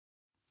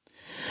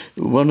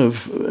one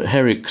of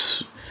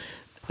Herrick's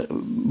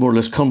more or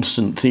less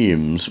constant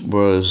themes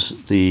was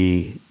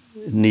the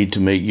need to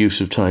make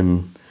use of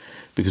time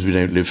because we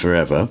don't live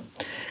forever.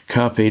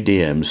 Carpe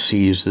diem,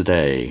 seize the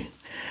day.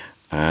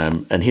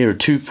 And here are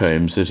two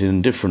poems that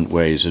in different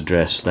ways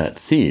address that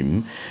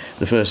theme.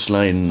 The first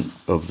line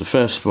of the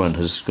first one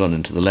has gone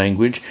into the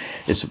language.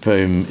 It's a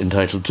poem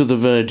entitled To the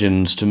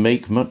Virgins to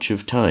Make Much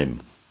of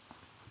Time.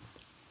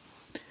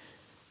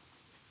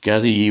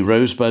 Gather ye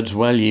rosebuds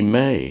while ye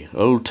may,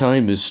 old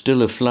time is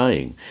still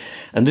a-flying,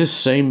 and this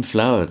same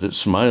flower that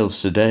smiles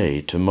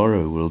today,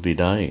 tomorrow will be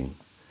dying.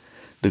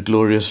 The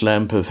glorious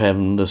lamp of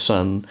heaven, the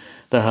sun,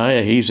 the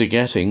higher he's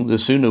a-getting, the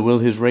sooner will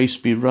his race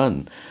be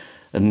run,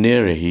 and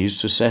nearer he's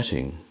to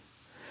setting.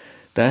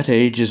 That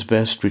age is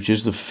best which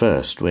is the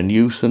first, when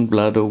youth and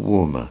blood are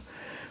warmer,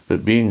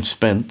 but being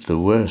spent, the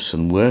worse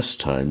and worse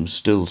times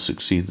still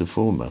succeed the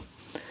former.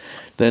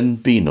 Then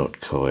be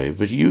not coy,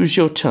 but use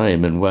your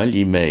time, and while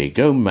ye may,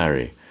 go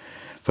marry,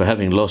 for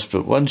having lost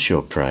but once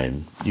your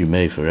prime, you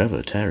may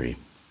forever tarry.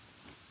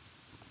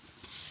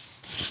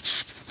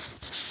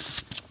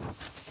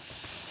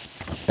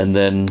 And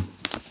then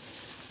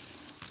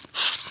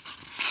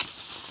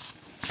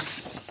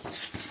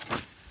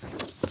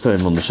a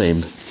poem on the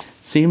same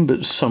theme,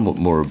 but somewhat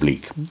more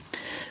oblique.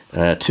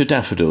 To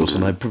Daffodils,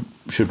 and I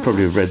should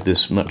probably have read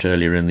this much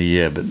earlier in the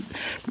year, but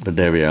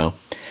there we are.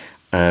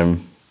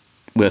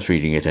 Worth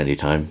reading at any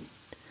time.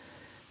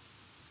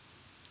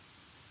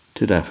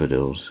 To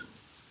Daffodils.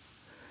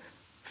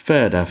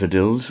 Fair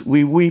daffodils,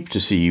 we weep to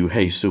see you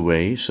haste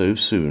away so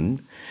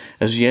soon.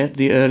 As yet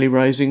the early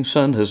rising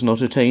sun has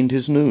not attained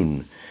his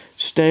noon.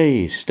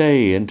 Stay,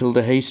 stay, until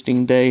the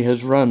hasting day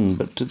has run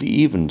but to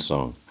the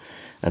evensong,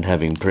 and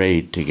having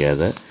prayed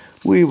together,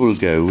 we will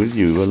go with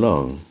you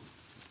along.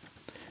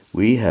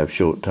 We have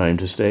short time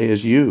to stay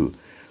as you.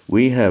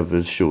 We have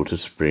as short a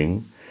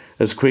spring,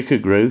 as quick a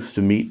growth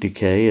to meet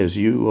decay as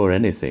you or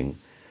anything.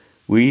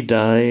 We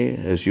die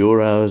as your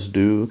hours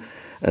do,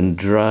 and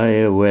dry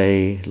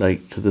away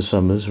like to the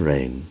summer's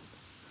rain,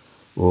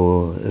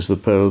 or as the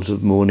pearls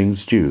of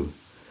morning's dew,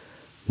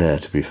 ne'er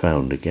to be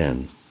found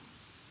again.